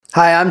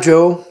Hi, I'm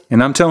Joe,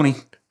 And I'm Tony.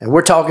 and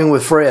we're talking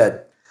with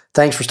Fred.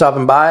 Thanks for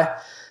stopping by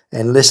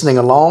and listening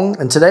along.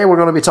 And today we're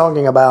going to be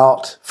talking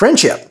about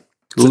friendship.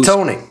 So, Ooh.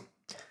 Tony,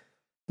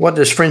 what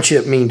does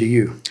friendship mean to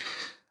you?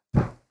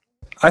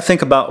 I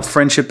think about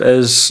friendship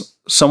as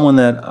someone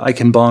that I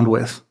can bond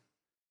with,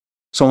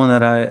 someone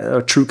that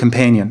a true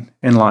companion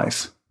in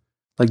life.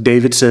 Like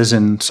David says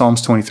in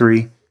Psalms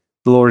 23,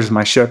 the Lord is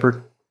my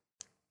shepherd.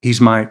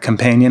 He's my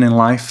companion in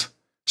life,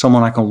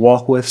 someone I can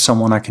walk with,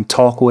 someone I can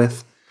talk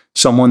with,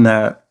 someone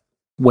that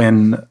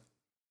when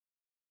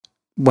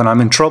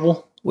I'm in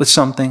trouble with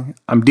something,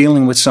 I'm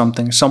dealing with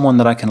something, someone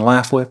that I can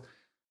laugh with,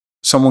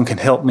 someone can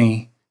help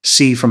me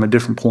see from a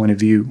different point of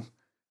view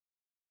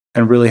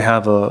and really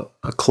have a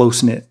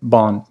close-knit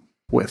bond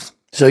with.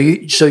 So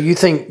you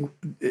think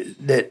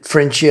that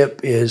friendship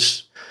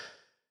is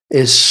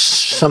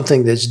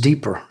something that's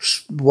deeper?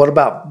 What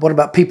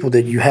about people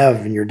that you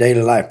have in your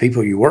daily life?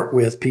 People you work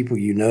with, people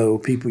you know,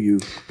 people you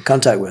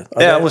contact with?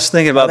 I was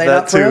thinking about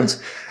that too.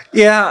 Friends?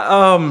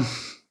 Yeah,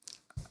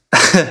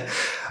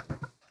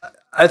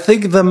 I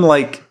think of them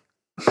like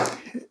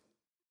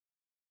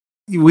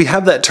we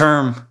have that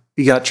term.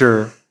 You got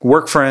your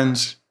work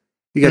friends,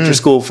 you got your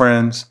school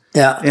friends.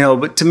 Yeah.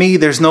 But to me,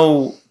 there's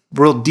no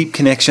real deep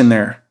connection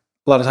there.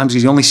 A lot of times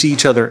you only see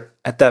each other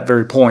at that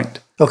very point.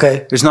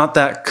 Okay. There's not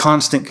that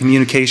constant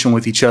communication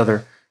with each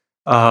other.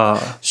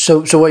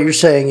 So what you're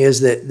saying is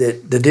that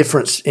the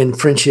difference in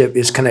friendship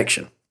is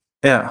connection.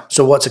 Yeah.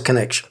 So what's a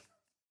connection?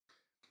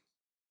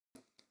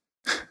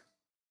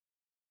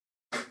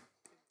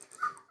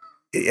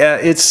 Yeah,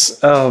 it's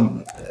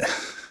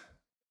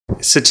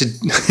such a...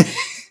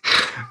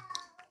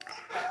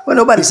 Well,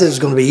 nobody says it's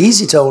going to be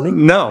easy, Tony.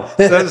 No,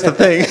 that's the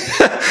thing.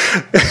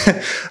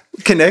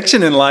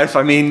 Connection in life,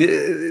 I mean,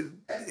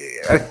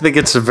 I think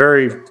it's a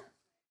very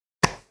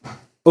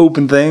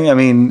open thing. I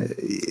mean,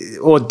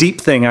 or a deep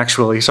thing,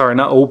 actually. Sorry,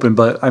 not open,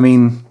 but I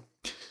mean,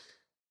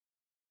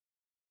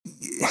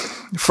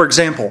 for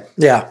example,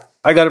 Yeah.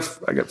 I got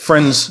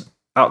friends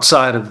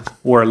outside of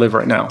where I live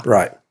right now.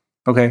 Right.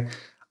 Okay,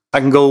 I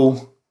can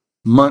go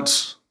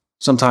months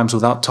sometimes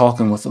without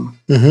talking with them,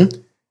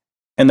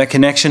 and that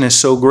connection is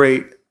so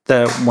great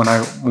that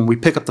when we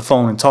pick up the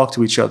phone and talk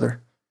to each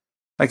other,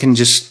 I can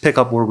just pick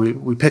up where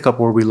we pick up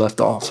where we left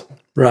off.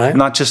 Right.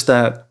 Not just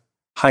that,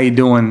 how you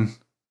doing?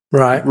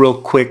 Right. Real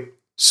quick,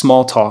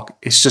 small talk.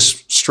 It's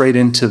just straight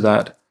into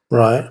that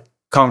Right.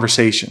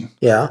 conversation.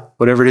 Yeah.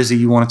 Whatever it is that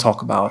you want to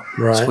talk about,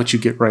 Right. that's what you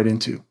get right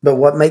into. But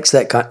what makes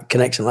that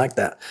connection like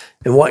that?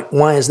 And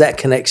why is that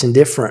connection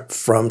different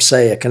from,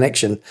 say, a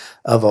connection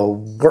of a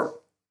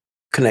work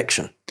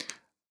connection?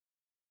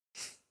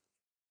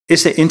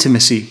 It's the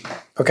intimacy.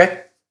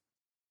 Okay.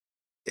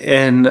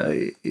 And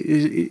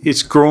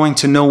it's growing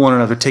to know one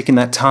another, taking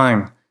that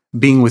time,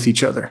 being with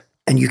each other.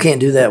 And you can't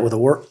do that with a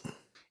work?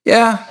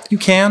 Yeah, you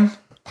can,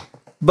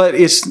 but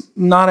it's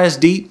not as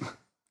deep.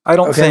 I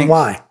don't Okay, think.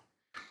 why?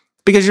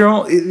 Because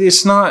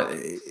it's not.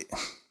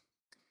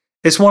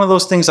 It's one of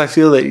those things. I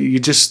feel that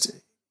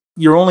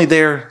you're only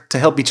there to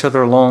help each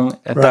other along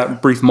at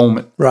that brief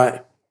moment.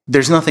 Right.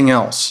 There's nothing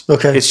else.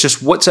 Okay. It's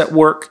just what's at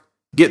work.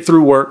 Get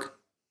through work,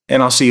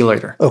 and I'll see you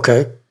later.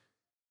 Okay.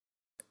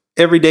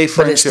 Everyday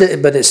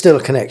friendship. But it's still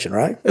a connection,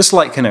 right? It's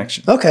like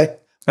connection. Okay.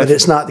 But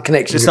it's not the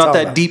connection. It's you're not talking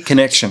that about. deep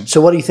connection.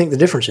 So what do you think the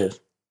difference is?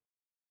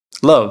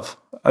 Love.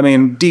 I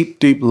mean, deep,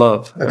 deep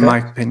love, Okay. in my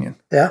opinion.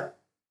 Yeah.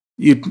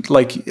 You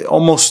like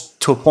almost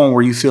to a point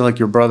where you feel like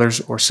you're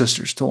brothers or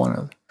sisters to one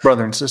another,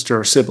 brother and sister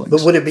or siblings.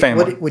 But would it be?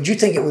 family. Would you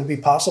think it would be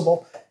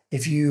possible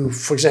if you,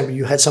 for example,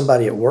 you had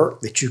somebody at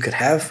work that you could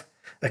have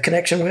a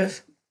connection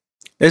with?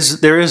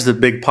 There is the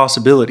big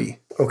possibility.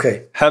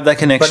 Okay. Have that But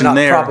connection not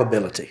there.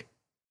 probability.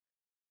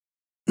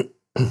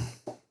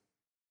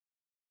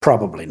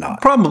 Probably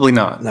not. Probably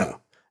not. No.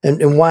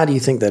 And why do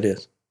you think that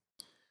is?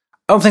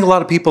 I don't think a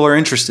lot of people are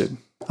interested.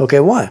 Okay,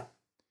 why?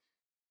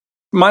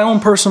 My own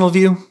personal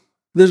view,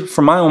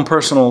 from my own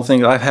personal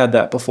thing, I've had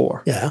that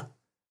before. Yeah.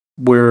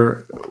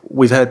 Where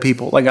we've had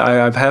people, like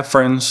I've had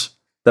friends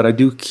that I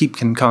do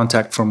keep in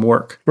contact from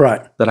work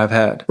Right. that I've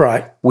had.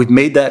 Right. We've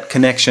made that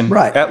connection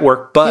Right. at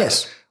work, but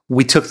Yes.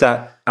 we took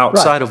that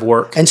outside of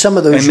work. And some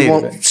of those And you made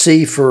won't it.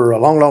 see for a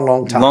long, long,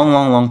 long time.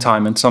 Long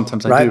time, and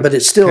sometimes I Right, do. but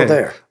it's still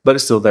there. But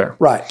it's still there.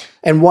 Right.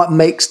 And what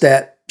makes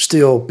that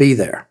still be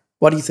there?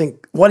 What do you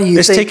think? What do you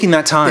It's think taking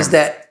that time. is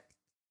that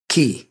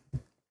key?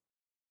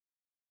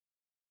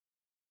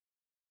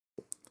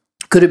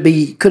 Could it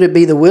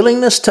be the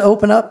willingness to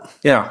open up?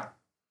 Yeah.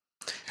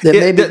 That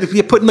maybe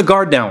You're putting the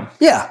guard down.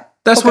 yeah.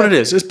 That's Okay. what it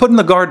is. It's putting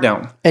the guard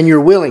down. And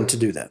you're willing to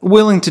do that.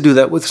 Willing to do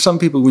that with some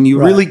people when you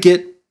Right. really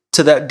get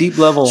to that deep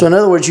level. So in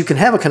other words, you can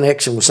have a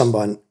connection with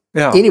someone,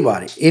 yeah.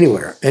 anybody,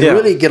 anywhere, and Yeah.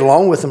 really get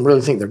along with them,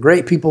 really think they're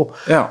great people,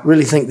 Yeah.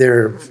 really think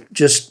they're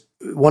just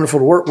wonderful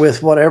to work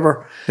with,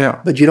 whatever. Yeah.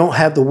 But you don't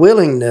have the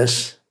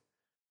willingness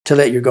to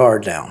let your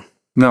guard down.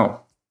 No.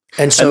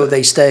 And so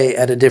they stay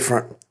at a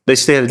different, They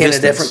stay at a in distance.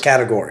 a different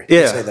category. Yeah.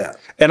 Let's say that.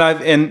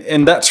 And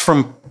and that's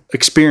from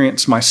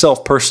experience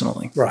myself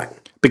personally. Right.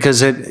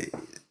 Because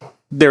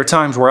there are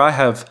times where I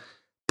have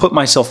put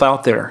myself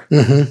out there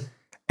Mm-hmm.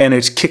 and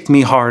it's kicked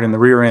me hard in the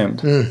rear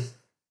end.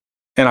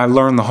 And I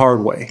learned the hard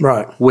way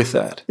with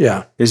that.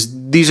 Yeah.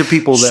 These are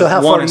people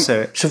that want to say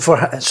it.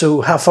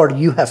 So how far do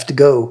you have to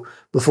go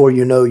before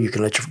you know you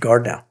can let your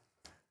guard down?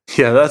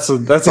 Yeah, that's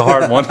a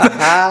hard one.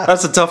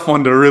 That's a tough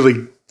one to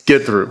really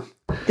get through.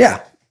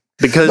 Yeah.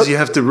 Because you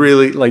have to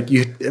really,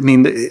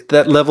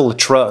 that level of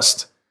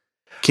trust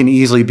can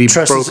easily be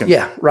broken.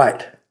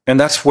 Right. And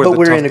that's where but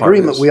we're in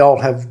agreement. We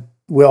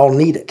all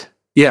need it.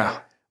 Yeah.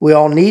 We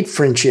all need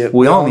friendship.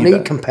 We all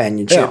need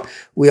companionship. Yeah.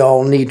 We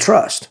all need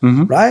trust.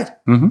 Right?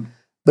 Mm-hmm.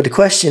 But the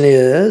question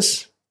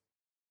is,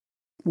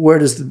 where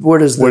does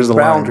the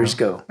boundaries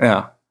go?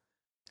 Yeah.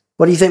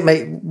 What do you think?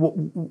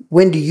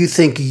 When do you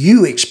think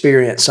you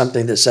experience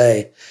something to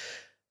say,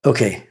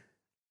 okay,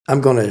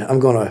 I'm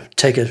gonna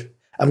take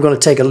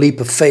a leap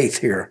of faith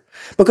here,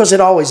 because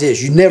it always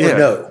is. You never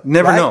know.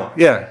 Never know.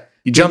 Yeah.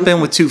 You jump in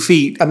with 2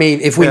 feet. I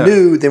mean, if we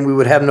knew, then we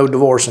would have no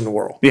divorce in the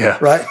world. Yeah.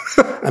 Right?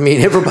 I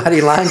mean,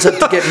 everybody lines up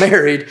to get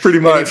married. Pretty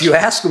much. And if you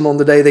ask them on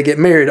the day they get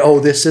married, oh,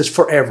 this is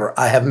forever.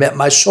 I have met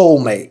my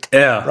soulmate.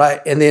 Yeah.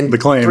 Right? And then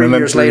 3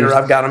 years later,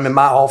 I've got them in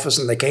my office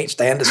and they can't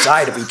stand the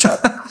sight of each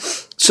other.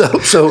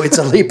 So it's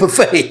a leap of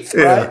faith,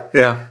 right?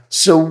 Yeah.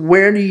 So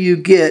where do you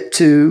get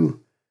to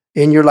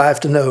in your life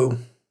to know,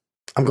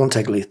 I'm going to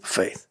take a leap of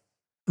faith?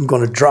 I'm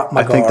going to drop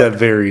my guard. I think that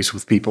varies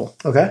with people.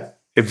 Okay.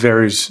 It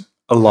varies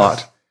a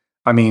lot.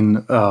 I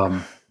mean,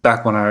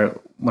 back when I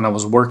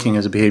was working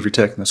as a behavior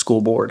tech in the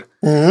school board,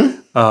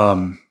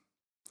 the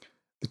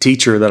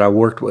teacher that I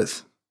worked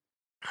with,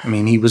 I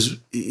mean, he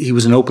was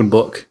an open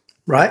book.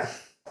 Right.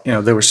 You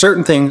know, there were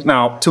certain things.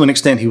 Now, to an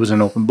extent, he was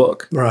an open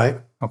book. Right.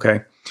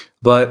 Okay.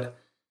 But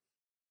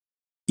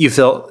you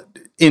felt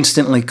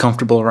instantly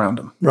comfortable around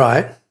him.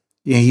 Right.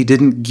 Yeah, he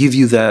didn't give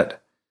you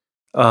that.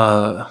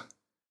 To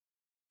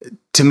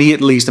me,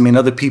 at least, I mean,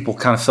 other people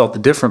kind of felt the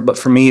different, but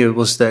for me, it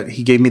was that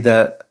he gave me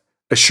that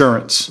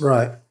assurance.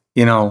 Right.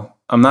 You know,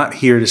 I'm not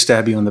here to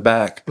stab you in the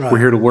back. Right. We're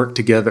here to work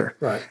together.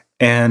 Right.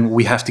 And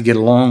we have to get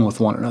along with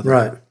one another.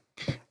 Right.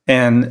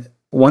 And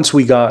once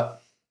we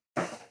started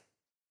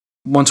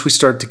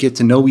to get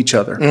to know each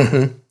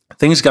other,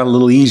 things got a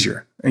little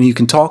easier and you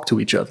can talk to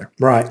each other.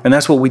 Right. And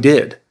that's what we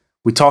did.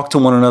 We talked to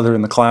one another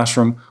in the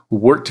classroom. We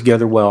worked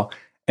together well.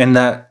 And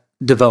that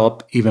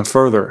developed even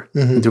further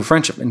into a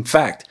friendship. In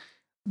fact,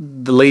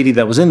 the lady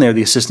that was in there,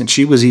 the assistant,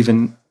 she was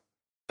even,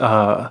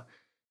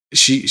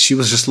 she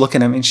was just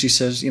looking at me and she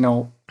says, you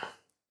know,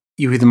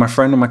 you're either my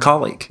friend or my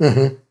colleague.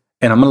 And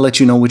I'm going to let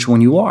you know which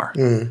one you are.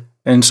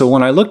 And so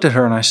when I looked at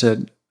her and I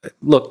said,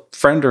 look,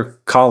 friend or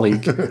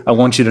colleague, I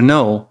want you to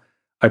know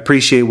I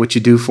appreciate what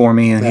you do for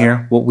me and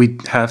here, what we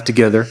have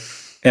together.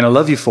 And I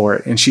love you for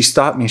it. And she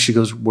stopped me and she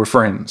goes, we're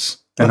friends.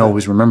 And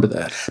always remember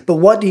that. But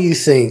what do you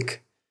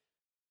think?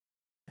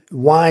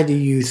 Why do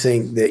you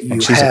think that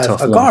you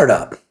have a guard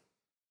up?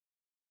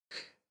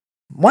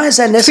 Why is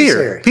that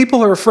necessary? Fear.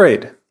 People are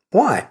afraid.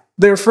 Why?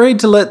 They're afraid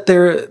to let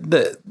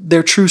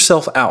their true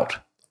self out.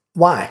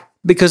 Why?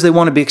 Because they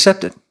want to be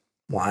accepted.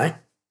 Why?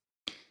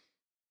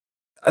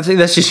 I think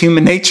that's just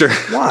human nature.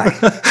 Why?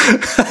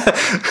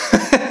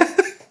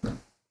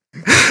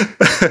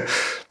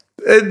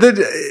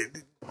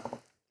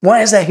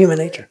 Why is that human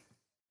nature?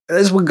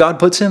 That's what God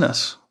puts in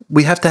us.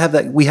 We have to have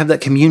that. We have that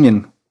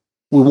communion.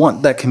 We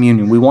want that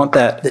communion. We want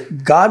that.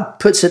 That God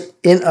puts it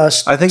in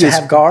us to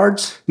have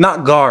guards?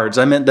 Not guards.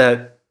 I meant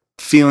that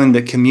feeling,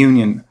 the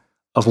communion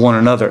of one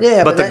another.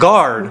 Yeah, but the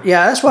guard.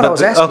 Yeah, that's what I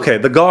was asking. Okay,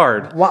 the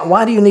guard.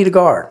 Why do you need a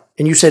guard?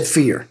 And you said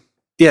fear.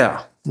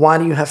 Yeah. Why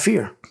do you have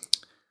fear?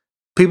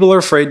 People are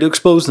afraid to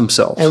expose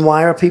themselves. And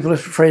why are people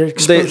afraid to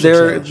expose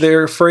themselves?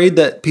 They're afraid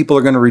that people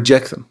are going to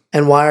reject them.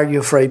 And why are you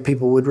afraid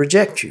people would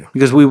reject you?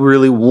 Because we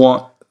really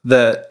want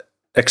that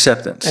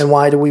acceptance. And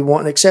why do we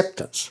want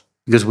acceptance?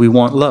 Because we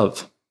want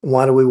love.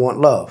 Why do we want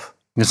love?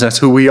 Because that's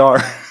who we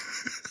are.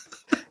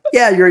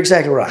 Yeah, you're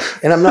exactly right.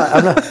 And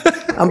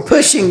I'm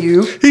pushing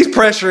you. He's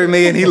pressuring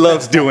me and he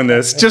loves doing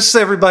this. Just so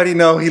everybody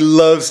know, he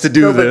loves to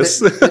do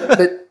this.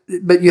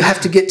 But you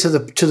have to get to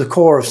the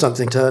core of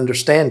something to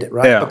understand it,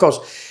 right? Yeah. Because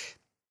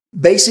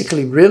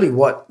basically, really,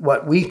 what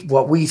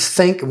we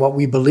think and what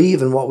we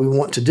believe and what we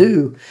want to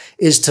do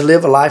is to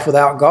live a life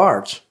without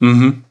guards.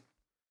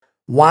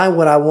 Why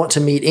would I want to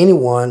meet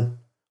anyone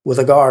with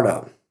a guard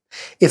up?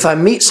 If I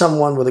meet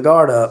someone with a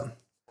guard up,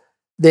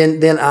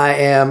 then I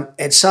am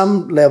at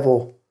some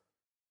level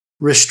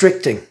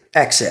restricting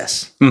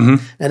access. Now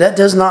that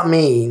does not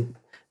mean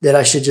that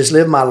I should just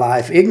live my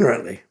life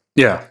ignorantly.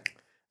 Yeah.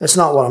 That's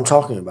not what I'm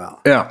talking about.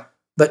 Yeah.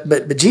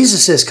 But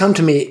Jesus says, come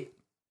to me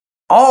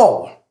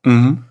all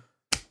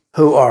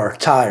who are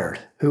tired,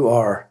 who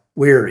are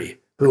weary,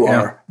 who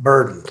are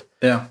burdened.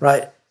 Yeah.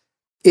 Right?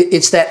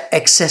 It's that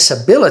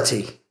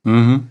accessibility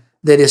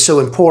that is so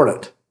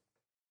important.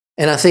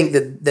 And I think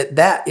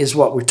that is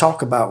what we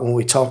talk about when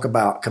we talk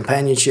about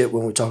companionship,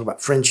 when we talk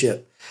about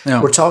friendship.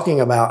 Yeah. We're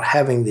talking about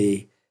having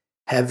the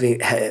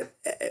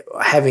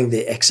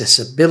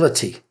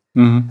accessibility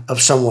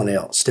of someone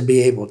else to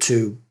be able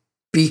to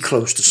be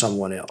close to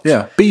someone else.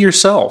 Yeah. Be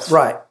yourself.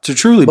 Right. To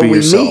truly But be we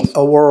yourself. meet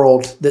a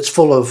world that's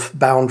full of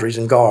boundaries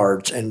and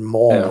guards and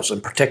walls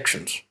and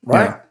protections,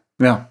 right?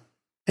 Yeah.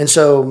 And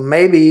so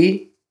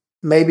maybe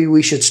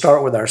we should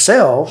start with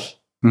ourselves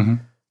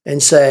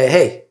and say,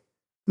 hey,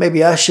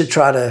 maybe I should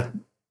try to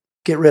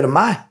get rid of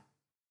my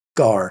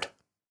guard.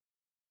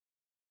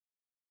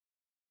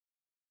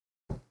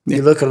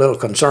 You look a little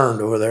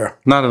concerned over there.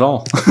 Not at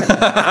all.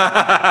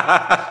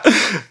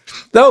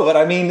 No, but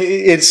I mean,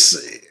 it's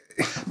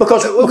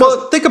because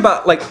think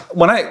about like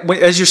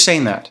as you're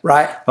saying that,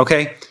 right?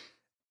 Okay,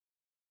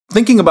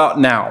 thinking about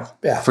now.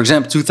 Yeah. For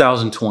example,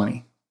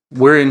 2020,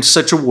 we're in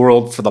such a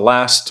world for the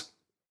last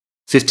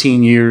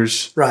 15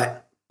 years, right,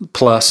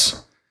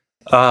 plus,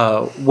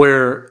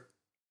 where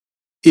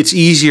it's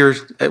easier.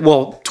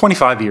 Well,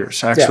 25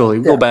 years actually.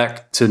 Yeah. Go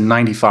back to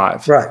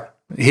 95, right?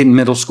 Hitting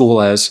middle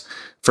school as.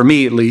 For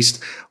me, at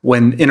least,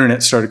 when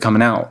internet started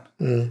coming out.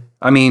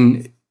 I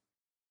mean,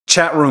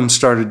 chat rooms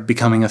started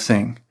becoming a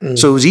thing.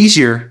 So it was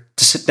easier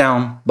to sit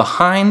down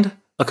behind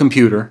a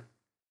computer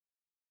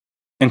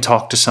and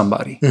talk to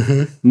somebody.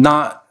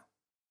 Not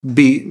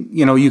be,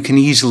 you can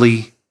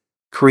easily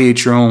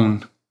create your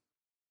own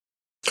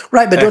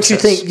right, but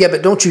access.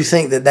 Don't you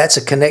think that that's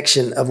a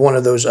connection of one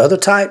of those other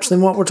types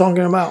than what we're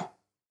talking about?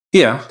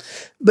 Yeah.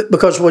 But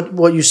because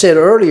what you said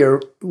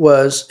earlier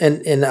was,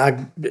 and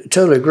I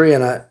totally agree,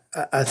 and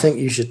I think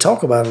you should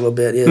talk about it a little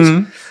bit,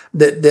 is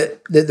that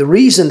the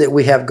reason that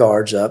we have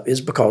guards up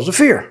is because of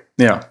fear.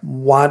 Yeah.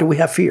 Why do we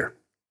have fear?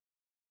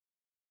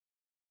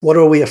 What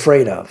are we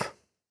afraid of?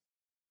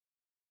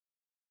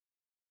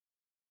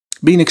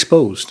 Being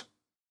exposed.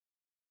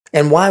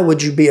 And why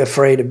would you be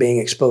afraid of being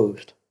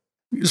exposed?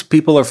 Because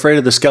people are afraid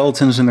of the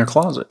skeletons in their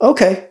closet.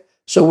 Okay,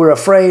 so we're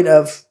afraid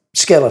of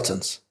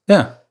skeletons.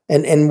 Yeah.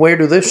 And where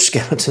do those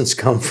skeletons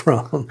come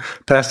from?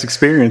 Past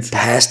experience.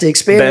 Past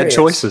experience. Bad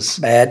choices.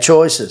 Bad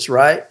choices,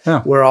 right?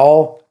 Yeah. We're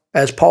all,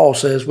 as Paul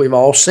says, we've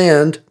all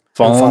sinned.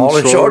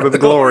 Fallen short of the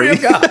glory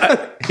of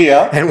God.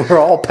 Yeah. And we're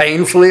all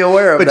painfully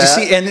aware of that. But you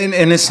see,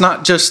 and it's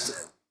not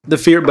just the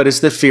fear, but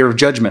it's the fear of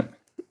judgment.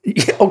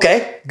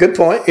 Okay, good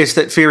point. It's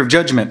that fear of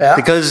judgment. Yeah.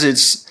 Because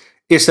it's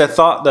that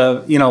thought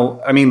of,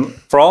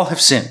 for all have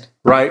sinned,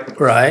 right?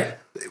 Right.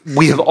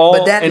 We have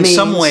all, in means,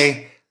 some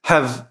way,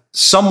 have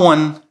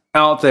someone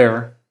out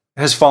there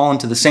has fallen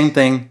to the same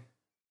thing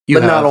you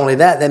have. But not only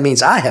that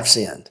means I have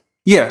sinned.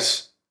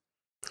 Yes.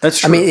 That's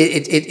true. I mean,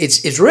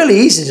 it's really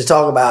easy to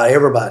talk about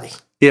everybody.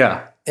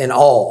 Yeah. And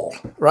all,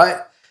 right?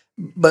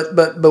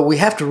 But we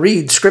have to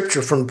read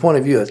Scripture from the point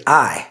of view of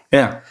I.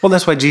 Yeah. Well,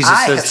 that's why Jesus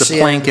says the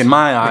plank in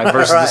my eye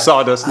versus the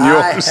sawdust in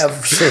yours. I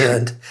have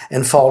sinned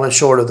and fallen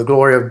short of the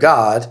glory of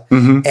God.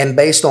 And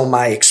based on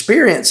my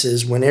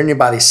experiences, when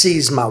anybody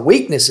sees my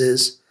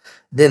weaknesses,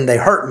 then they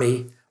hurt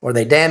me or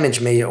they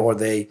damage me or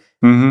they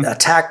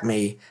attack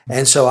me.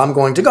 And so I'm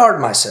going to guard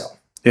myself.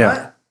 Yeah.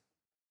 Right?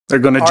 They're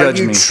going to judge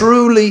me. Are you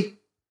truly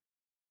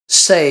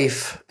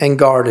safe and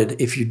guarded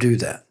if you do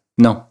that?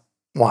 No.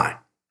 Why?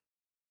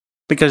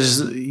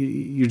 Because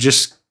you're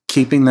just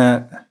keeping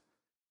that,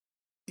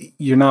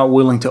 you're not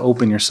willing to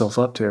open yourself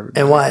up to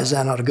everybody. And why is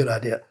that not a good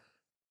idea?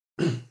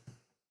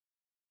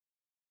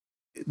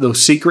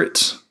 Those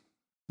secrets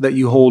that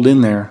you hold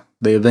in there,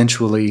 they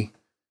eventually,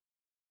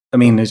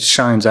 it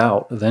shines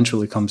out,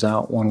 eventually comes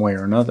out one way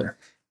or another.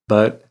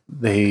 But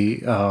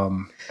they...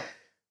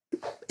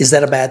 is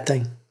that a bad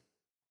thing?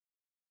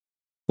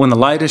 When the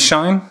light is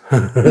shine?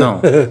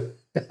 No.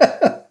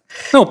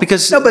 No,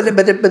 because... No, but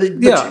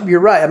you're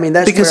right. I mean,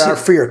 that's where our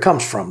fear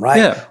comes from, right?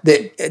 Yeah.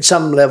 That at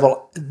some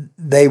level,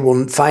 they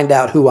will find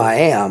out who I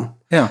am.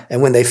 Yeah.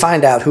 And when they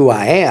find out who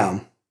I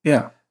am,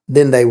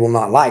 then they will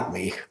not like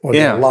me, or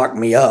they'll lock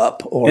me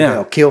up, or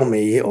they'll kill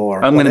me,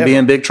 or I'm going to be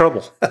in big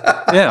trouble.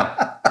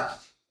 Yeah.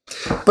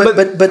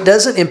 But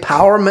doesn't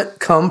empowerment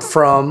come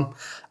from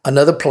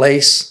another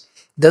place?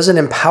 Doesn't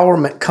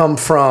empowerment come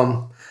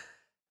from,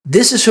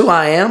 this is who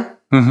I am?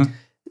 Mm-hmm.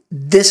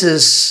 This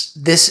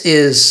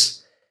is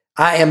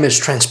I am as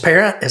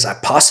transparent as I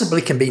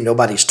possibly can be.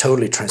 Nobody's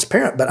totally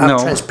transparent, but I'm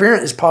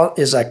transparent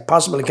as I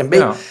possibly can be.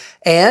 Yeah.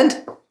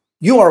 And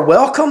you are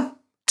welcome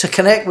to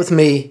connect with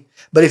me.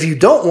 But if you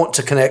don't want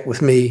to connect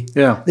with me,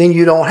 then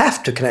you don't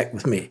have to connect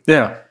with me.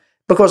 Yeah.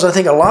 Because I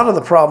think a lot of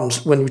the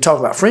problems when we talk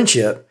about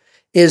friendship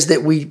is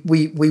that we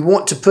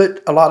want to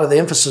put a lot of the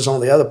emphasis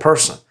on the other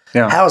person.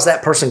 Yeah. How is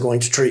that person going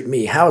to treat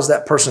me? How is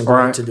that person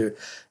going to do?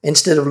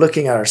 Instead of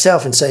looking at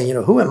ourselves and saying,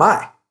 who am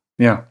I?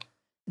 Yeah.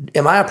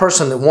 Am I a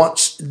person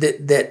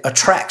that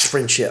attracts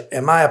friendship?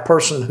 Am I a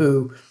person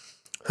who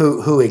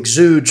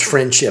exudes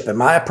friendship?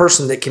 Am I a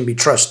person that can be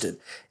trusted?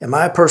 Am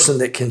I a person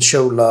that can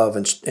show love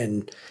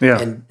and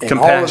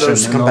all of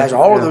those compassion,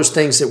 all of those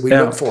things that we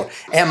look for?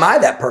 Am I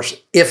that person?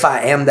 If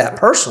I am that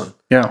person,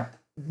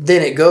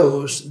 then it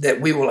goes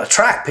that we will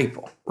attract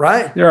people,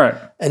 right? You're right.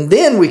 And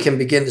then we can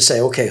begin to say,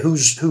 okay,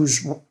 who's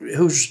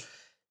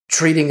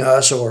treating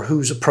us or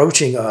who's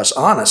approaching us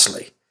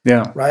honestly?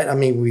 Yeah. Right? I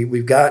mean,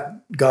 we've got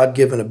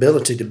God-given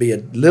ability to be a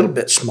little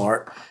bit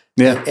smart,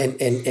 Yeah.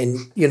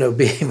 And you know,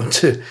 be able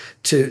to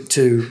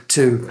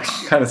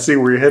kind of see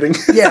where you're heading.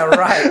 yeah,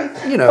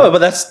 right. You know, Oh, but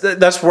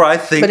that's where I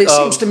think. but it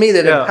seems to me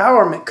that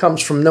empowerment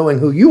comes from knowing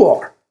who you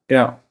are.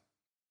 Yeah.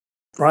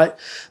 Right?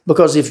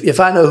 Because if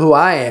I know who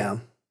I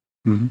am,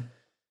 Mm-hmm.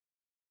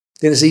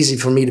 then it's easy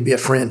for me to be a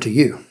friend to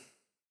you.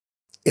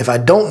 If I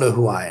don't know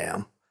who I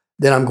am,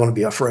 then I'm going to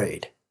be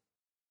afraid.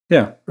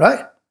 Yeah.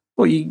 Right?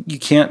 Well, you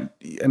can't.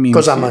 I mean,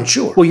 Because I'm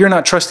unsure. Well, you're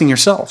not trusting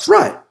yourself.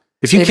 Right.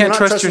 If you And if can't you're not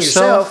trust trusting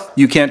yourself,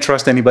 you can't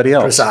trust anybody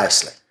else.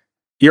 Precisely.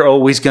 You're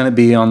always going to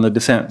be on the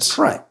defense.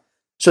 Right.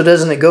 So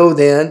doesn't it go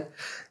then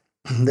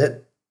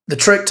that the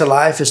trick to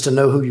life is to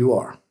know who you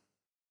are?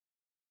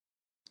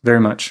 Very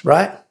much.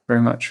 Right?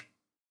 Very much.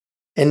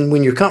 And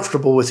when you're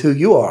comfortable with who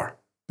you are,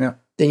 Yeah.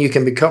 then you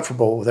can be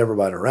comfortable with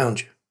everybody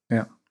around you.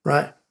 Yeah.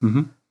 Right?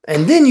 Mm-hmm.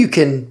 And then you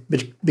can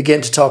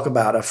begin to talk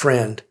about a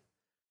friend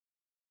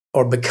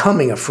or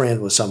becoming a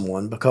friend with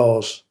someone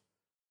because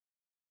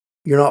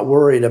you're not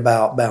worried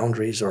about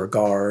boundaries or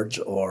guards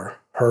or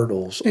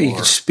hurdles. Yeah, you can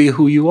just be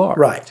who you are.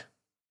 Right.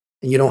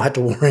 And you don't have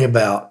to worry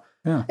about.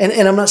 Yeah.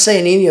 And I'm not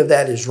saying any of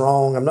that is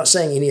wrong. I'm not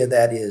saying any of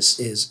that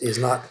is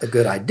not a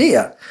good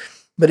idea.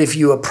 But if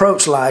you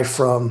approach life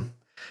from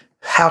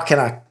how can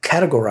I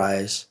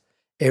categorize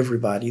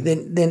everybody,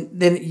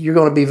 then you're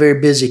going to be very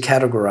busy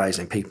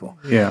categorizing people.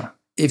 Yeah.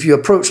 If you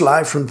approach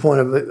life from the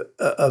point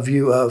of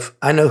view of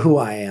I know who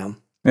I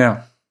am,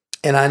 Yeah.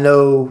 and I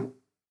know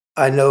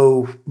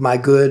my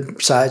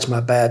good sides,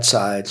 my bad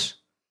sides.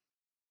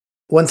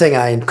 One thing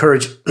I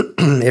encourage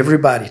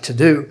everybody to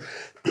do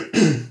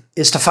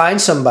is to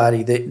find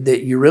somebody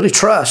that you really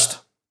trust,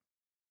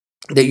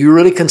 that you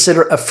really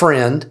consider a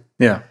friend,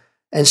 Yeah.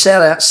 and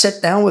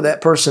sit down with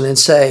that person and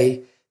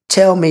say,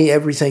 tell me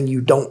everything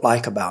you don't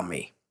like about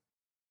me.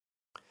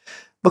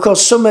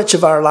 Because so much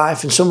of our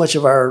life and so much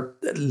of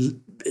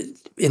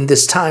in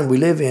this time we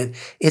live in,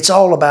 it's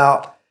all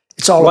about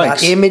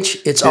image.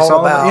 It's all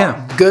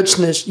about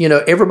goodness. You know,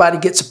 everybody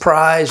gets a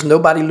prize.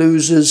 Nobody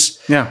loses.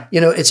 Yeah.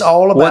 You know, it's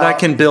all about what I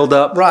can build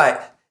up. Right.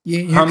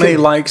 You How many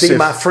likes? Be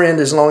my friend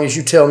as long as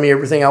you tell me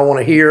everything I want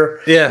to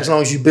hear. Yeah. As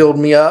long as you build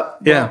me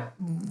up. Yeah.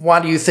 Why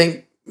do you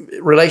think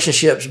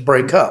relationships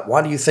break up?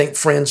 Why do you think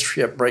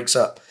friendship breaks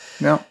up?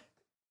 Yeah.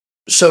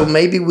 So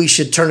maybe we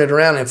should turn it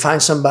around and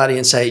find somebody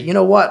and say, you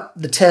know what?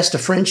 The test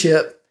of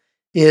friendship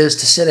is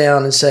to sit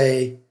down and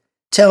say,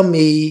 tell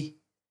me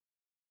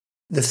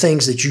the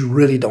things that you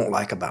really don't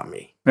like about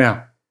me.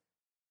 Yeah.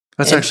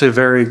 That's actually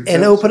very good.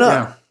 And open up.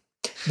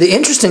 Yeah. The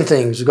interesting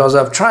things, because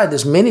I've tried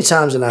this many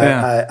times and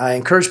I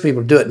encourage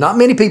people to do it. Not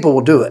many people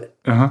will do it.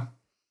 Uh-huh.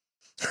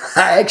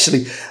 I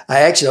actually,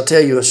 I'll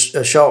tell you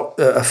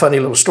a funny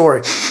little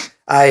story.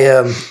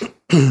 I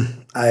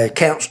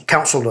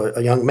counseled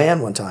a young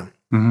man one time.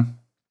 Mm-hmm.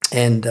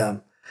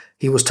 And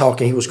he was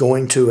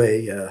going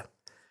to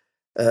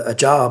a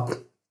job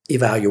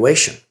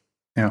evaluation.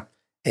 Yeah.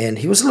 And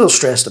he was a little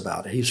stressed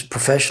about it. He was a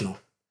professional.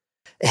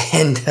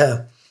 And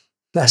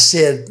I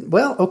said,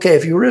 well, okay,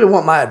 if you really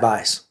want my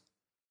advice,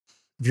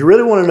 if you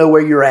really want to know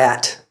where you're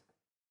at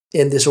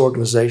in this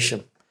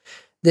organization,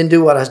 then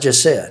do what I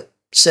just said.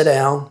 Sit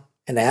down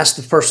and ask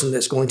the person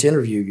that's going to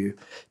interview you,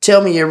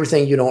 tell me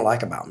everything you don't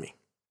like about me.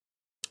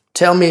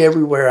 Tell me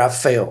everywhere I've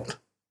failed.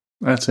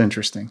 That's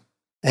interesting.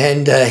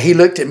 And he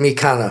looked at me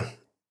kind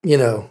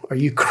of, are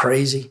you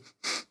crazy?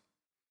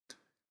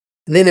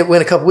 And then it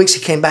went a couple of weeks.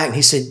 He came back and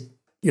he said,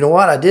 you know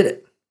what? I did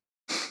it.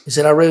 He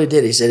said, I really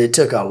did. He said, it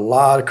took a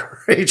lot of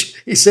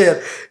courage. He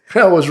said,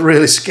 I was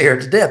really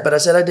scared to death, but I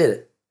said, I did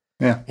it.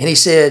 Yeah. And he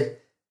said,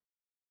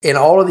 in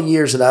all of the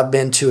years that I've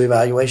been to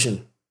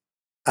evaluation,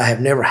 I have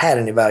never had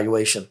an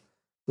evaluation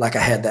like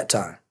I had that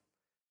time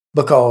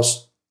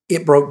because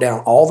it broke down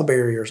all the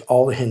barriers,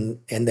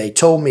 and they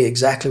told me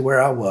exactly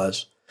where I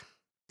was.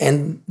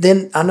 And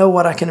then I know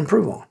what I can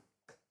improve on.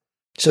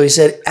 So he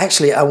said,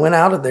 actually, I went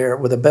out of there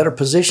with a better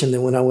position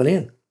than when I went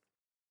in.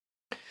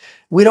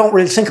 We don't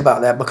really think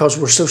about that because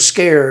we're so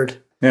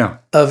scared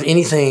of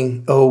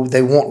anything,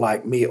 they won't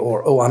like me,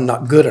 or, I'm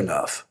not good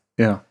enough.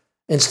 Yeah.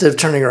 Instead of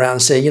turning around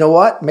and saying, you know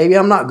what, maybe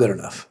I'm not good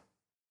enough,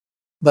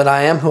 but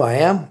I am who I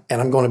am, and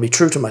I'm going to be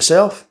true to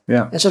myself.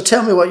 Yeah. And so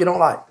tell me what you don't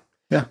like.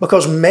 Yeah.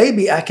 Because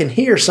maybe I can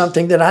hear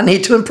something that I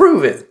need to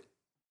improve in.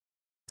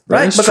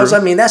 Right? Because,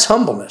 true. That's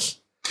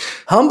humbleness.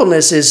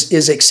 Humbleness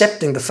is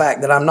accepting the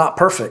fact that I'm not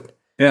perfect.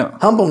 Yeah.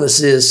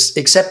 Humbleness is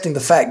accepting the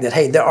fact that,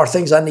 hey, there are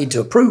things I need to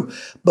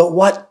improve, but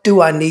what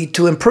do I need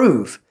to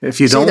improve?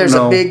 If you don't know, there's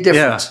a big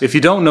difference. Yeah, if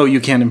you don't know,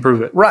 you can't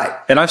improve it. Right.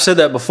 And I've said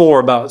that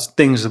before about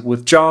things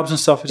with jobs and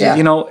stuff.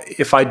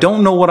 If I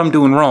don't know what I'm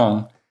doing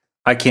wrong,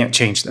 I can't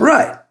change that.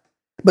 Right.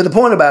 But the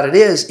point about it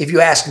is, if you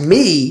ask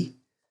me,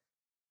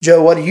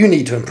 Joe, what do you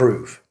need to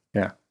improve?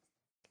 Yeah.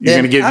 You're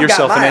going to give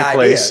yourself an A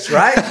place. Ideas,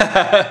 right?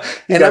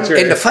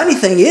 and the funny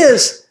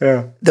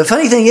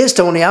thing is,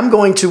 Tony, I'm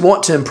going to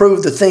want to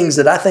improve the things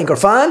that I think are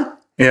fun,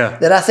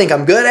 that I think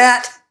I'm good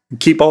at.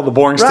 Keep all the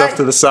boring stuff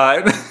to the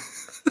side.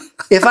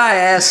 If I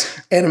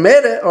ask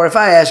Anamita or if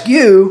I ask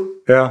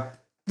you,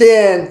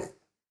 then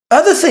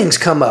other things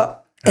come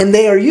up. And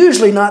they are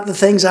usually not the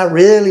things I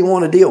really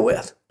want to deal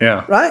with.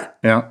 Yeah. Right?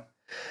 Yeah.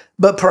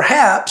 But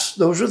perhaps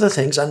those are the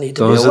things I need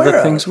to Those be aware are the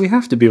of. things we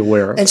have to be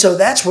aware of. And so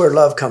that's where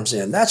love comes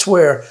in. That's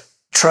where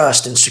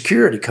trust and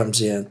security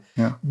comes in.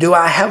 Yeah. Do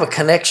I have a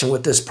connection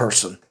with this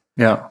person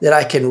Yeah. that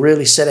I can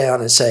really sit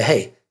down and say,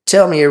 hey,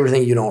 tell me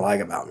everything you don't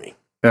like about me.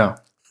 Yeah.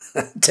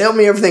 Tell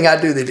me everything I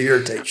do that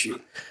irritates you.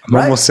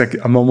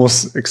 I'm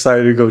almost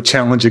excited to go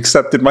challenge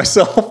accepted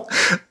myself.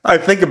 I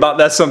think about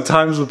that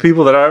sometimes with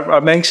people that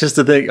I'm anxious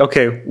to think,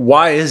 okay,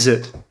 why is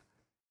it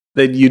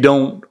that you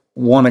don't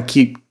want to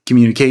keep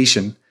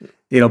communication?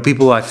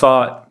 People I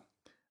thought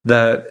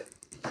that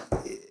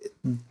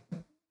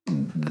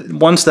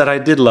ones that I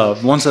did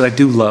love, ones that I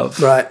do love.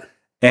 Right.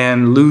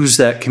 And lose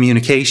that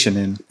communication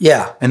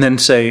and then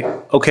say,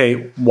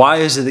 okay, why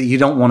is it that you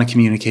don't want to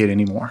communicate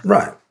anymore?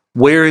 Right.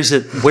 Where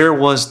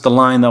was the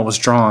line that was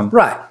drawn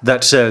Right.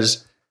 that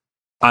says,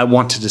 I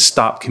wanted to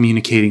stop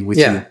communicating with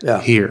you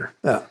here?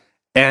 Yeah.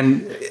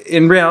 And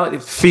in reality,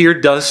 fear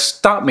does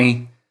stop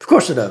me. Of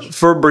course it does.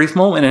 For a brief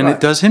moment, and it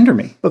does hinder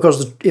me.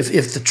 Because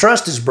if the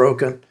trust is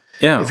broken,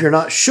 if you're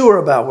not sure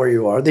about where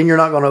you are, then you're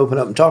not going to open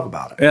up and talk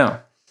about it. Yeah.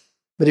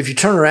 But if you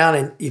turn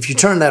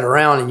that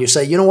around and you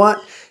say, you know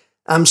what?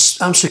 I'm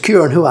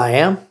secure in who I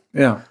am.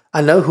 Yeah.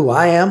 I know who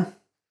I am.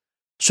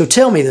 So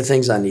tell me the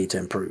things I need to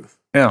improve.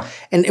 Yeah.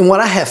 And what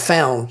I have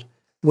found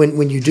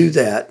when you do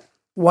that,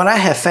 what I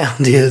have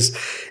found is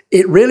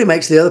it really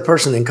makes the other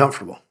person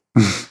uncomfortable.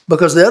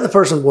 Because the other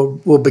person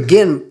will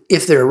begin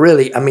if they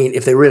really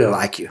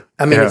like you.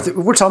 I mean,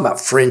 we're talking about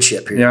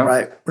friendship here,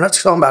 right? We're not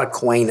talking about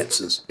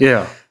acquaintances.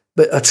 Yeah.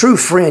 But a true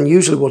friend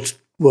usually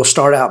will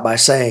start out by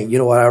saying, you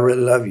know what, I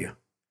really love you.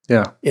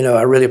 Yeah.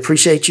 I really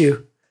appreciate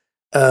you.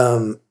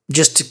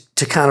 Just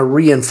to kind of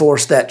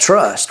reinforce that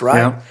trust, right?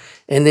 Yeah.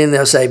 And then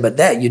they'll say, but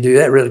that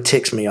really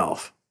ticks me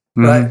off,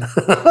 right?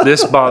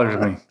 This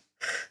bothers me.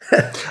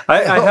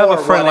 I have a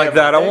friend like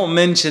that. I won't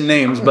mention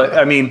names, but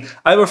I mean,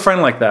 I have a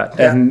friend like that,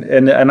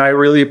 and I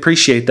really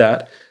appreciate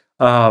that.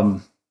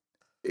 About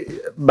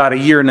a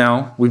year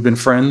now, we've been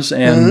friends,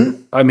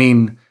 and I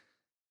mean,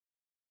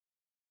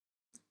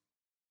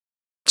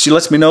 she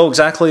lets me know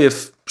exactly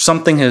if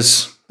something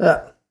has,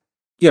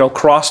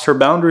 crossed her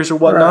boundaries or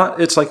whatnot.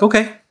 Right. It's like,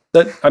 okay,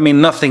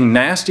 nothing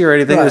nasty or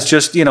anything. Right. It's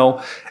just,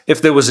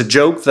 if there was a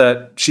joke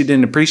that she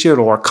didn't appreciate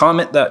or a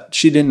comment that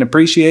she didn't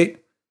appreciate,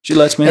 she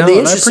lets me know,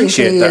 and I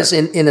appreciate that. The interesting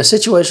thing is, in a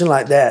situation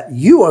like that,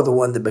 you are the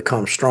one that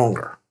becomes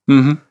stronger.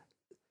 Mm-hmm.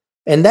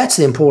 And that's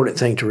the important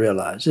thing to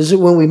realize, is that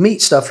when we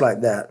meet stuff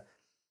like that,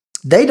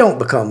 they don't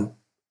become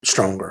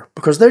stronger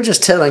because they're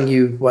just telling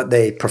you what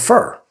they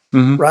prefer,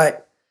 right?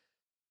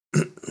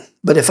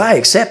 But if I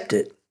accept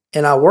it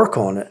and I work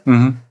on it,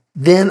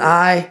 then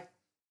I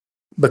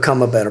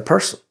become a better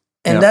person.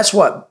 And that's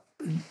what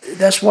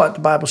the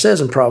Bible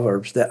says in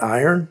Proverbs, that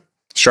iron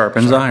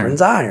sharpens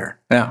iron.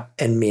 Yeah.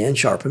 And men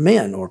sharpen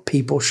men, or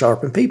people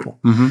sharpen people.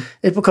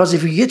 It's because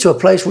if you get to a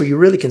place where you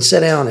really can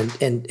sit down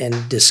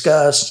and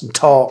discuss and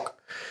talk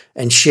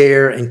and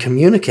share and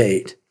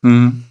communicate,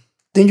 then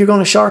you're going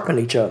to sharpen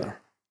each other.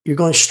 You're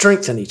going to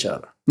strengthen each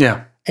other.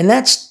 Yeah. And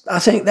I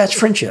think that's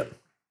friendship.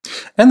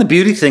 And the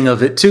beauty thing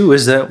of it too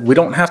is that we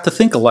don't have to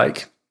think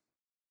alike.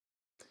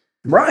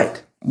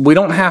 Right. We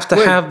don't have to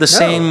have the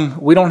same.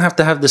 We don't have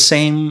to have the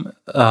same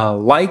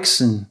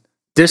likes and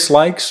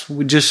dislikes.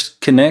 We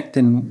just connect,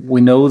 and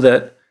we know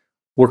that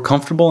we're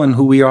comfortable in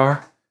who we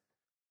are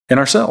in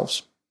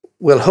ourselves.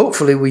 Well,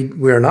 hopefully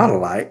we are not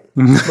alike,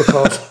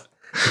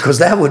 because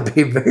that would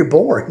be very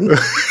boring.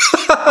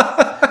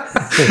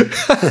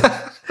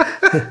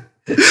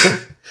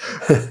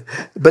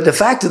 But the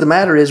fact of the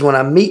matter is, when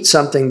I meet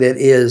something that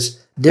is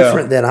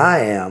different than I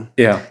am,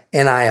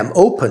 and I am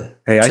open.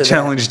 Hey, I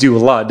challenged you a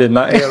lot, didn't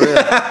I? Yeah, really.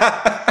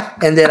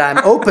 And that I'm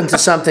open to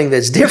something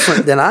that's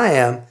different than I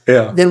am,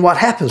 then what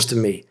happens to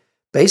me?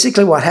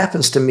 Basically, what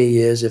happens to me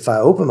is, if I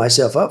open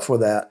myself up for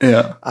that,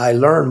 I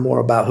learn more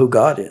about who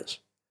God is.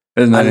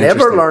 I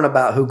never learn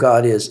about who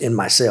God is in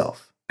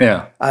myself.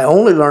 Yeah. I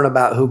only learn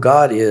about who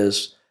God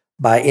is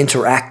by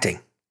interacting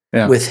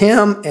with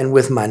Him and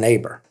with my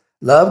neighbor.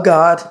 Love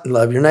God and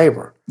love your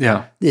neighbor.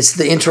 Yeah. It's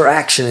the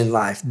interaction in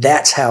life.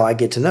 That's how I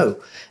get to know.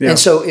 Yeah. And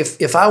so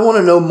if I want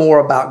to know more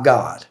about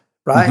God,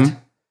 right,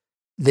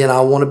 then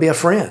I want to be a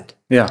friend.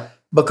 Yeah.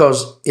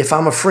 Because if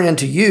I'm a friend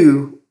to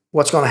you,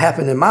 what's going to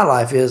happen in my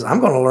life is I'm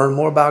going to learn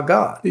more about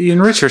God. You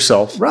enrich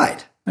yourself.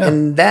 Right. Yeah.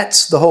 And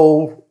that's the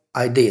whole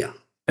idea.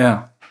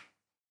 Yeah.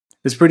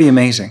 It's pretty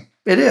amazing.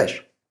 It is.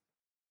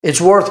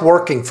 It's worth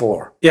working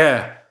for.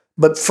 Yeah.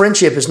 But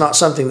friendship is not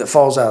something that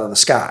falls out of the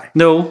sky.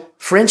 No.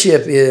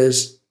 Friendship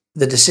is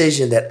the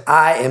decision that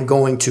I am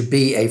going to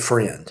be a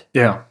friend.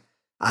 Yeah.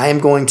 I am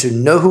going to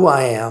know who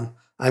I am.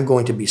 I'm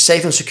going to be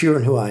safe and secure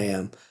in who I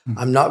am.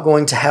 I'm not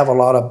going to have a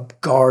lot of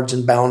guards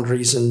and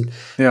boundaries and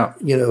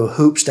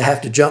hoops to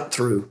have to jump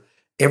through.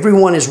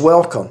 Everyone is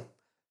welcome.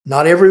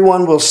 Not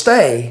everyone will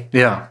stay.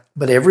 Yeah.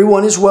 But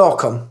everyone is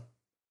welcome.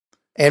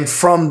 And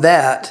from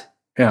that,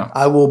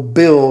 I will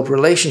build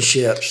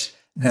relationships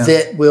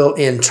that will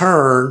in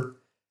turn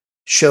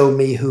show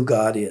me who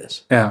God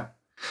is. Yeah.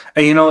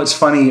 And it's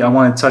funny, I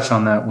want to touch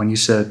on that when you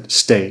said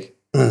stay.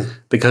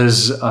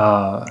 Because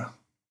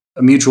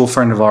a mutual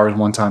friend of ours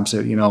one time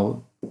said,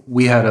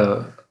 we had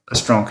a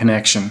strong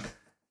connection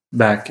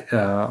back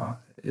at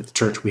the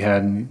church we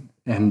had,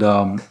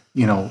 and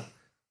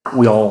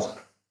we all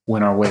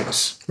went our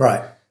ways.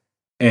 Right.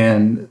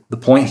 And the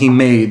point he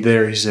made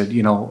there, he said,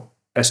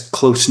 as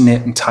close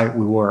knit and tight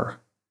we were,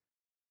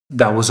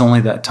 that was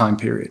only that time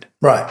period.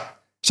 Right.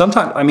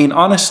 Sometimes,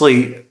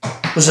 honestly,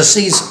 it was a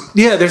season.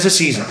 Yeah, there's a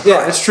season.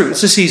 Yeah, it's true.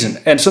 It's a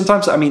season. And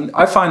sometimes,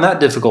 I find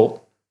that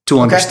difficult to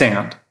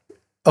understand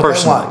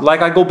personally. Why?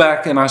 Like I go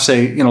back and I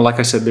say, like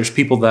I said, there's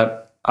people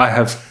that I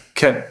have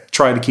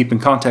tried to keep in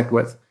contact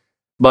with,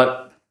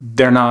 but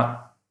they're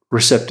not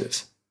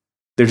receptive.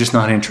 They're just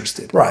not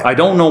interested. Right. I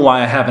don't know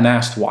why. I haven't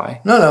asked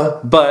why. No.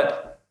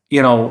 But,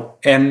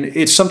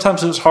 and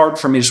sometimes it was hard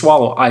for me to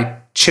swallow. I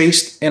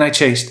chased and I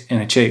chased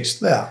and I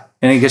chased. Yeah.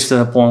 And it gets to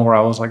the point where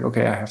I was like,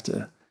 okay, I have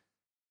to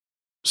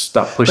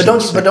stop pushing.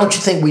 But don't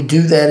you think we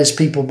do that as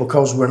people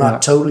because we're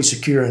not totally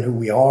secure in who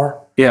we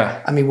are?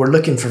 Yeah. We're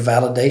looking for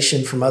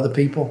validation from other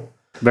people.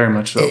 Very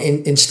much so.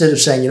 Instead of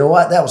saying, you know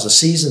what, that was a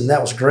season,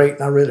 that was great,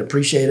 and I really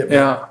appreciate it. But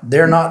yeah.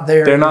 They're not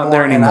there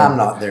anymore, and I'm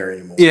not there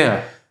anymore.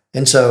 Yeah.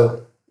 And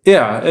so.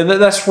 Yeah. And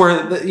that's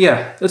where,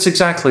 that's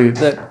exactly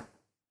that.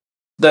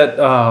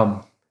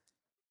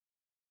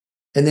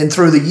 And then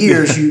through the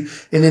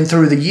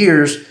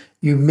years,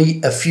 you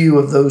meet a few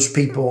of those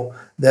people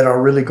that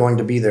are really going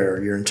to be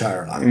there your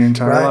entire life. Your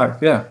entire life,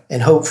 yeah.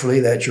 And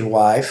hopefully that's your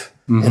wife,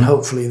 and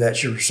hopefully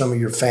that's some of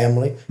your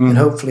family, and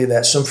hopefully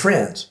that's some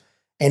friends.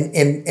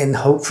 And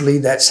hopefully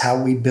that's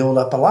how we build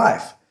up a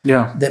life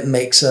that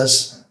makes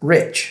us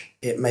rich.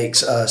 It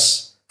makes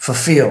us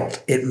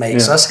fulfilled. It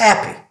makes us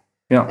happy.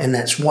 Yeah. And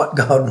that's what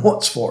God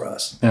wants for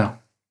us. Yeah.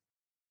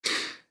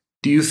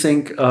 Do you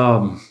think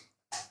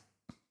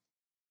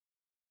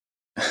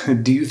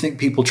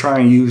people try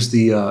and use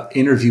the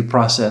interview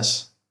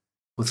process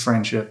with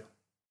friendship?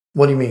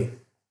 What do you mean?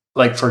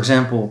 Like, for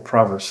example,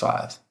 Proverbs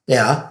 5.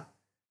 Yeah.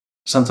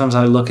 Sometimes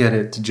I look at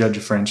it to judge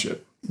a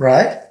friendship.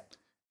 Right.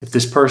 If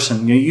this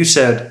person, you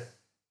said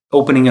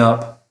opening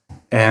up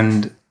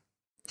and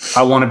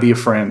I want to be a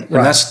friend.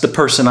 And that's the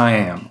person I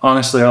am.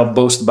 Honestly, I'll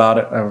boast about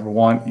it. However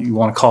you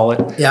want to call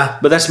it. Yeah.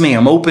 But that's me.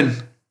 I'm open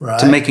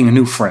to making a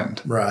new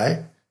friend. Right.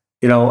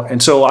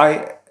 And so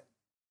I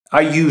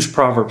use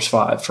Proverbs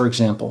 5, for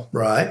example.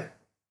 Right.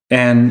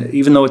 And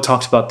even though it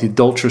talks about the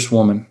adulterous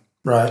woman,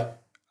 right,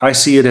 I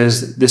see it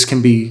as this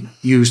can be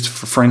used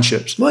for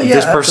friendships. Well, if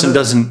this person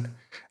doesn't,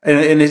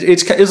 and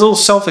it's a little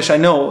selfish, I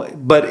know,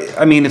 but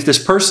if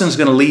this person's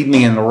going to lead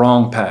me in the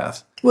wrong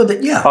path,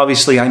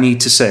 obviously I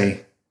need to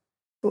say.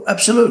 Well,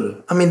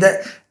 absolutely.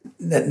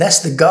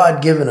 That's the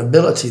God-given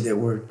ability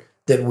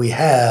that we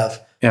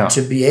have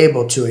to be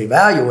able to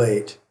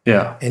evaluate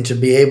and to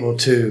be able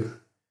to,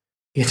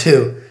 it's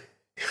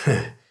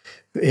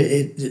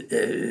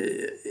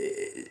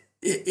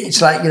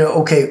like,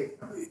 okay,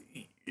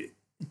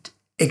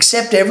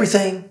 accept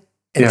everything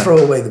and throw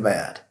away the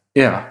bad.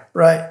 Yeah.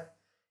 Right?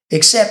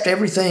 Accept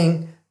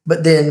everything,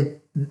 but then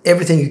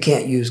everything you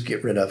can't use,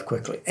 get rid of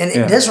quickly. And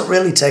it doesn't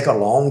really take a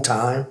long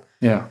time.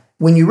 Yeah.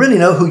 When you really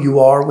know who you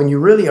are, when you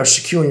really are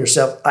secure in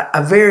yourself,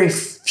 I very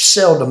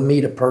seldom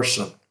meet a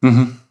person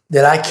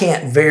that I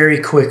can't very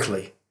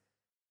quickly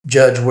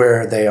judge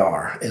where they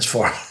are as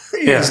far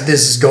as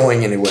this is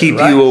going anywhere. Keep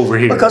you over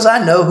here. Because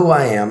I know who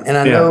I am, and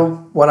I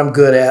know what I'm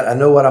good at. I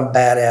know what I'm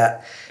bad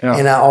at. Yeah.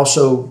 And I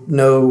also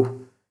know,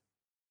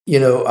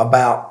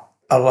 about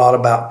a lot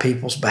about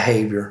people's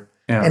behavior.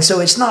 Yeah. And so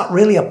it's not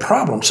really a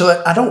problem.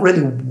 So I don't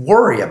really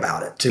worry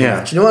about it too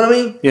much. You know what I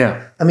mean?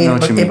 Yeah.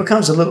 It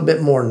becomes a little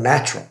bit more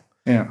natural.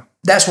 Yeah.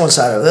 That's one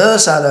side of it. The other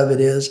side of it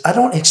is I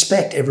don't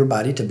expect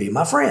everybody to be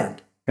my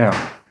friend.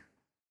 Yeah.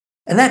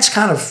 And that's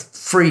kind of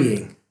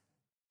freeing.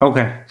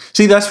 Okay.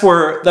 See, that's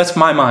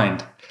my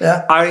mind.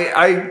 Yeah.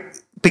 I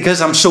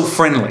because I'm so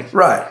friendly.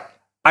 Right.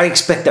 I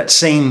expect that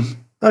same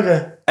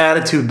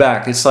attitude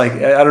back. It's like,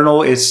 I don't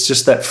know, it's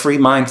just that free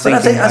mind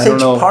thinking. But I think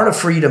part of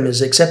freedom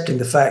is accepting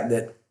the fact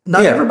that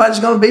not everybody's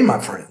going to be my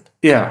friend.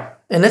 Yeah.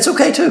 And that's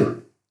okay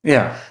too.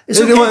 Yeah. It's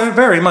okay. It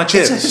very much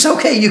is. It's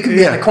okay. You can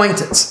be an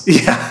acquaintance.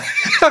 Yeah.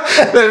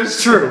 That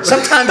is true.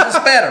 Sometimes it's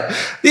better.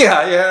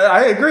 Yeah.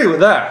 I agree with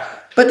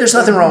that. But there's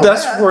nothing wrong with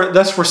that.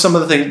 That's where some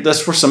of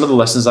the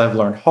lessons I've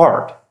learned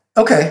hard.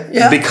 Okay.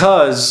 Yeah.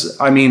 Because,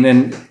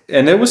 and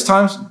there was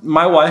times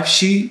my wife,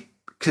 she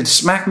could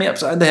smack me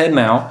upside the head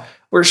now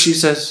where she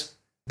says,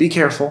 be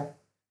careful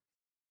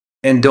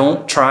and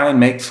don't try and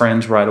make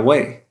friends right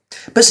away.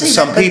 But see,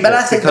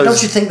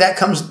 don't you think that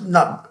comes,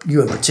 not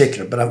you in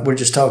particular, but we're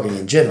just talking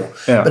in general.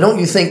 Yeah. But don't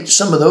you think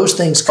some of those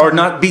things or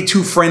not be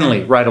too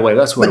friendly right away?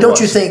 That's what. But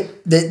don't you think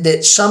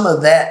that some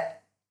of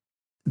that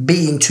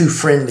being too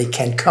friendly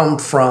can come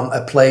from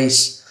a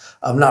place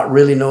of not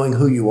really knowing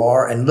who you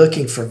are and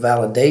looking for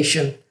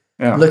validation,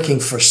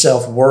 looking for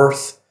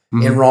self-worth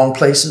in wrong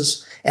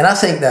places? And I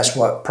think that's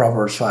what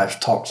Proverbs 5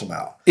 talks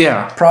about.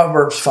 Yeah.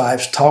 Proverbs 5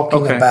 is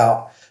talking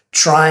about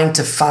trying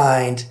to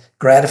find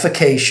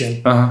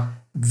gratification,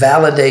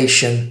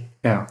 validation,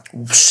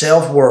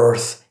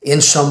 self-worth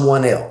in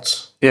someone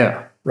else.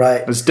 Yeah.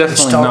 Right? It's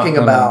definitely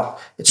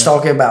It's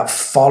talking about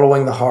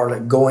following the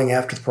harlot, going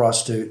after the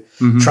prostitute,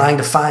 trying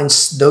to find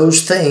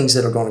those things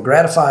that are going to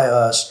gratify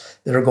us,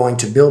 that are going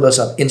to build us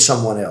up in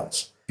someone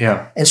else.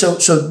 Yeah. And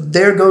so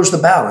there goes the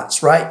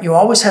balance, right? You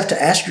always have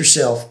to ask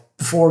yourself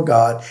before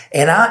God,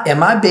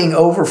 am I being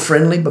over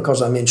friendly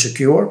because I'm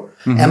insecure?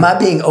 Am I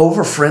being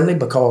over friendly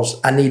because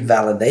I need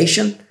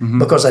validation?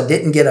 Because I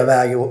didn't get a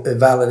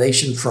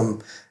validation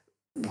from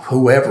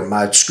whoever,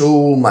 my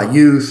school, my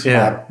youth,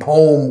 my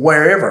home,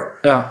 wherever.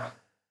 Yeah.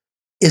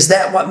 Is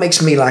that what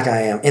makes me like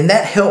I am? And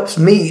that helps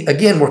me.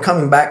 Again, we're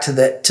coming back to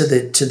that, to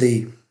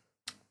the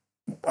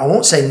I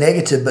won't say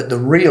negative, but the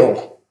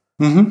real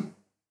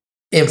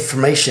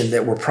information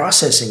that we're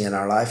processing in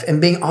our life, and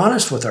being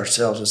honest with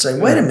ourselves and saying,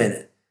 wait a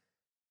minute,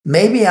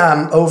 maybe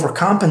I'm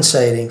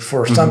overcompensating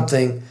for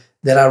something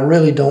that I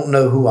really don't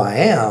know who I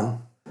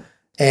am.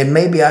 And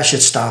maybe I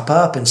should stop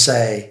up and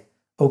say,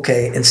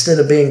 okay, instead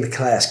of being the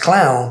class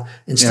clown,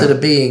 instead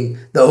of being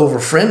the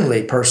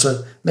over-friendly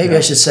person, maybe I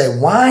should say,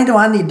 why do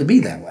I need to be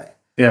that way?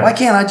 Yeah. Why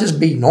can't I just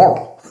be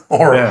normal?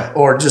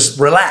 Or just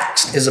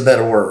relaxed is a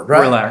better word,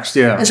 right? Relaxed,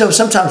 yeah. And so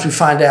sometimes we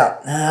find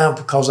out,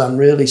 because I'm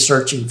really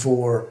searching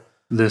for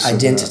This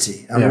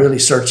identity. I'm really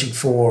searching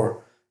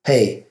for,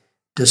 hey,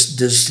 do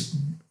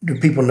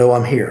people know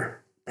I'm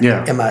here?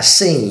 Yeah. Am I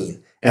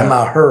seen? Am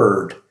I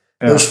heard?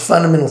 Those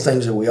fundamental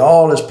things that we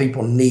all as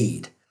people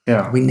need.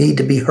 Yeah. We need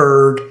to be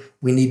heard.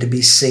 We need to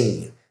be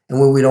seen. And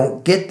when we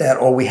don't get that,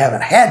 or we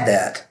haven't had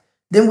that,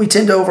 then we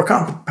tend to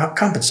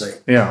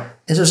overcompensate. Yeah.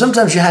 And so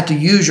sometimes you have to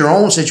use your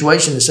own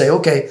situation and say,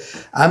 okay,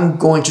 I'm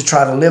going to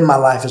try to live my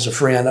life as a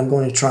friend. I'm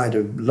going to try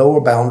to lower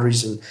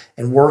boundaries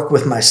and work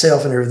with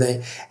myself and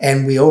everything.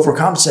 And we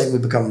overcompensate. We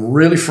become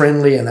really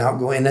friendly and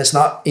outgoing. And that's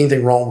not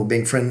anything wrong with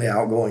being friendly,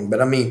 outgoing.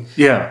 But I mean,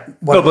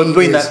 but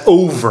between that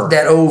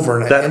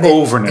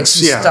overness,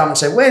 stop and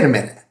say, wait a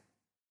minute.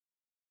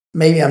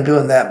 Maybe I'm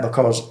doing that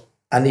because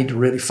I need to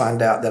really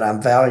find out that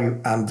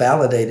I'm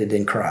validated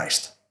in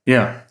Christ.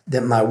 Yeah.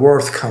 That my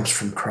worth comes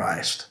from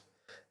Christ.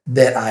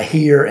 That I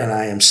hear and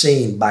I am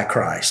seen by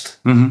Christ.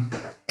 And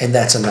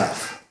that's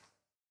enough.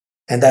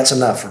 And that's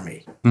enough for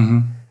me.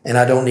 And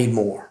I don't need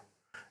more.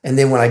 And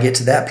then when I get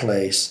to that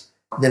place,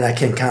 then I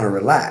can kind of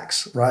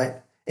relax, right?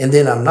 And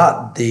then I'm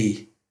not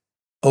the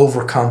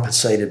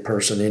overcompensated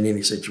person in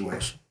any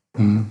situation.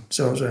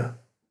 So,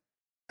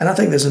 and I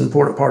think that's an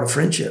important part of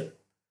friendship.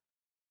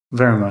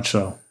 Very much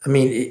so. I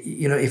mean,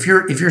 if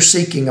you're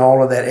seeking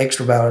all of that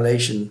extra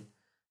validation,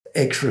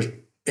 extra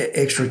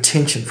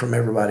attention from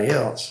everybody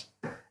else,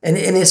 and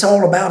it's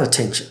all about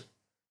attention.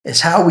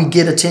 It's how we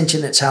get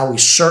attention. It's how we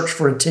search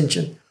for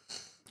attention.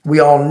 We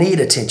all need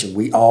attention.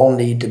 We all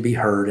need to be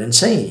heard and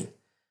seen.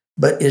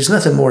 But there's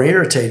nothing more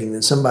irritating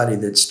than somebody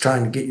that's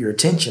trying to get your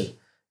attention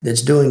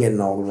that's doing it in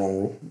all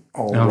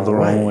the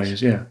wrong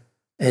ways. Yeah.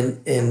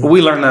 And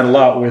we learn that a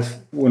lot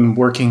when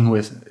working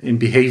in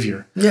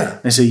behavior. Yeah.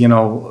 They say,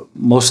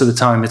 most of the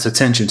time it's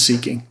attention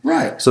seeking.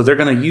 Right. So they're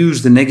going to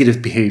use the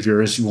negative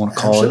behavior, as you want to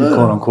call it,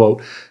 quote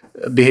unquote,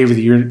 behavior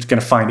that you're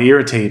going to find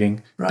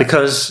irritating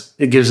because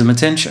it gives them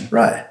attention.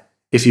 Right.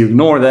 If you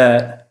ignore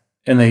that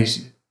and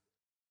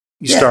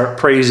you start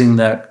praising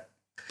that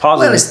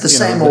positive. Well, it's the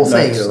same old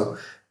thing.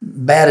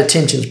 Bad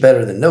attention's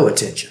better than no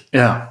attention.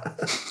 Yeah.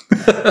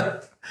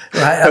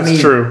 Right? That's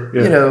true.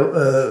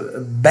 Yeah.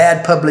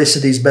 Bad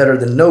publicity is better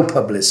than no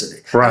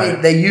publicity. Right.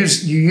 I mean, you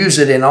use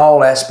it in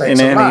all aspects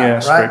of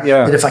life, right?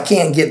 Yeah. That if I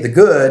can't get the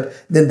good,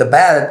 then the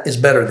bad is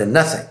better than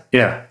nothing.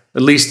 Yeah.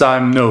 At least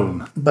I'm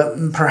known.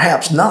 But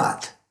perhaps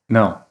not.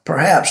 No.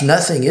 Perhaps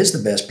nothing is the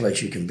best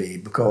place you can be,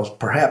 because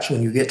perhaps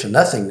when you get to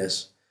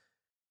nothingness,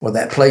 or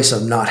that place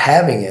of not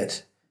having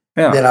it,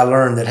 then I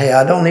learned that, hey,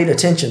 I don't need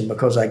attention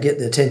because I get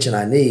the attention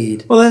I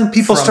need. Well, then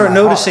people start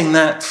noticing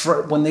that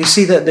when they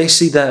see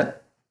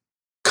that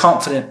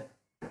confident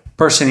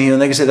person,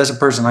 they can say, that's a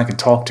person I can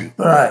talk to.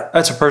 Right.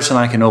 That's a person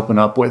I can open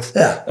up with.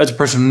 Yeah. That's a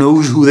person who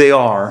knows who they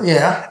are.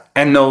 Yeah.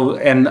 And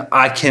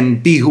I can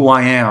be who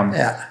I am.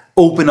 Yeah.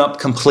 Open up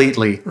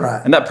completely.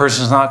 Right. And that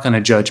person is not going to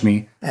judge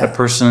me. Yeah. That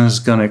person is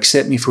going to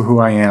accept me for who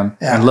I am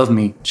and love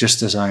me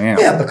just as I am.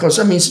 Yeah, because,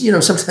 I mean,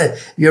 sometimes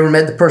you ever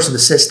met the person that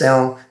sits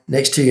down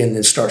next to you and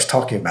then starts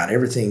talking about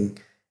everything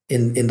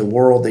in the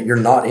world that you're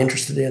not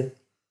interested in,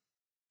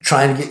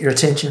 trying to get your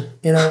attention,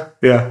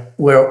 Yeah.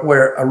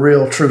 Where a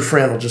real true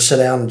friend will just sit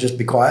down and just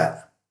be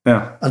quiet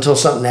until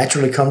something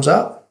naturally comes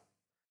up.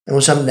 And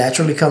when something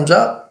naturally comes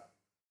up,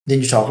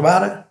 then you talk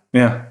about it.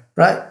 Yeah.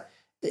 Right?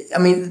 I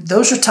mean,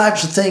 those are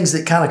types of things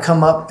that kind of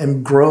come up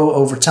and grow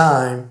over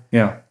time.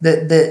 Yeah.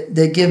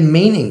 That give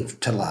meaning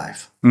to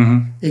life.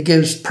 Mm-hmm. It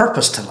gives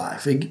purpose to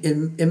life.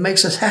 It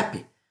makes us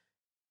happy.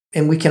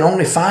 And we can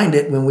only find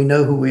it when we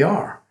know who we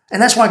are. And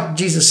that's why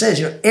Jesus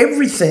says,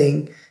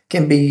 everything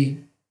can be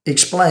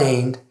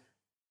explained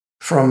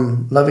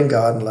from loving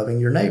God and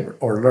loving your neighbor,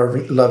 or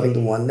loving the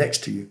one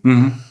next to you.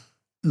 Mm-hmm.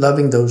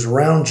 Loving those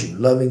around you,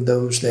 loving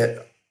those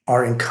that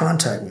are in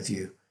contact with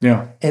you.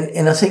 Yeah.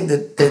 And I think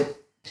that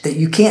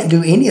you can't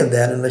do any of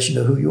that unless you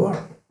know who you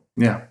are.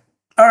 Yeah.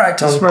 All right,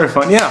 Tony. That's very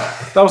fun. Yeah,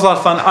 that was a lot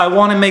of fun. I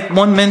want to make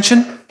one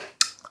mention.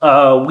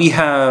 We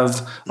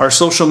have our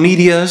social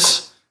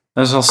medias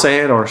as I'll say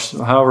it, or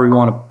however you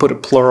want to put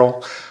it,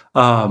 plural.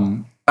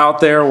 Out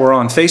there, we're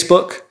on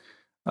Facebook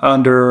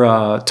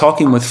under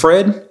Talking with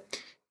Fred.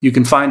 You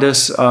can find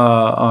us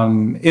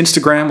on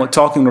Instagram with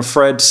Talking with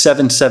Fred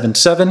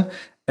 777.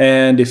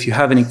 And if you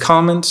have any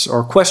comments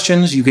or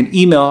questions, you can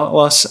email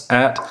us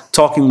at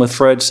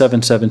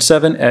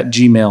talkingwithfred777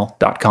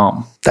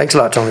 @gmail.com. Thanks a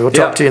lot, Tony. We'll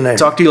talk to you next.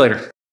 Talk to you later.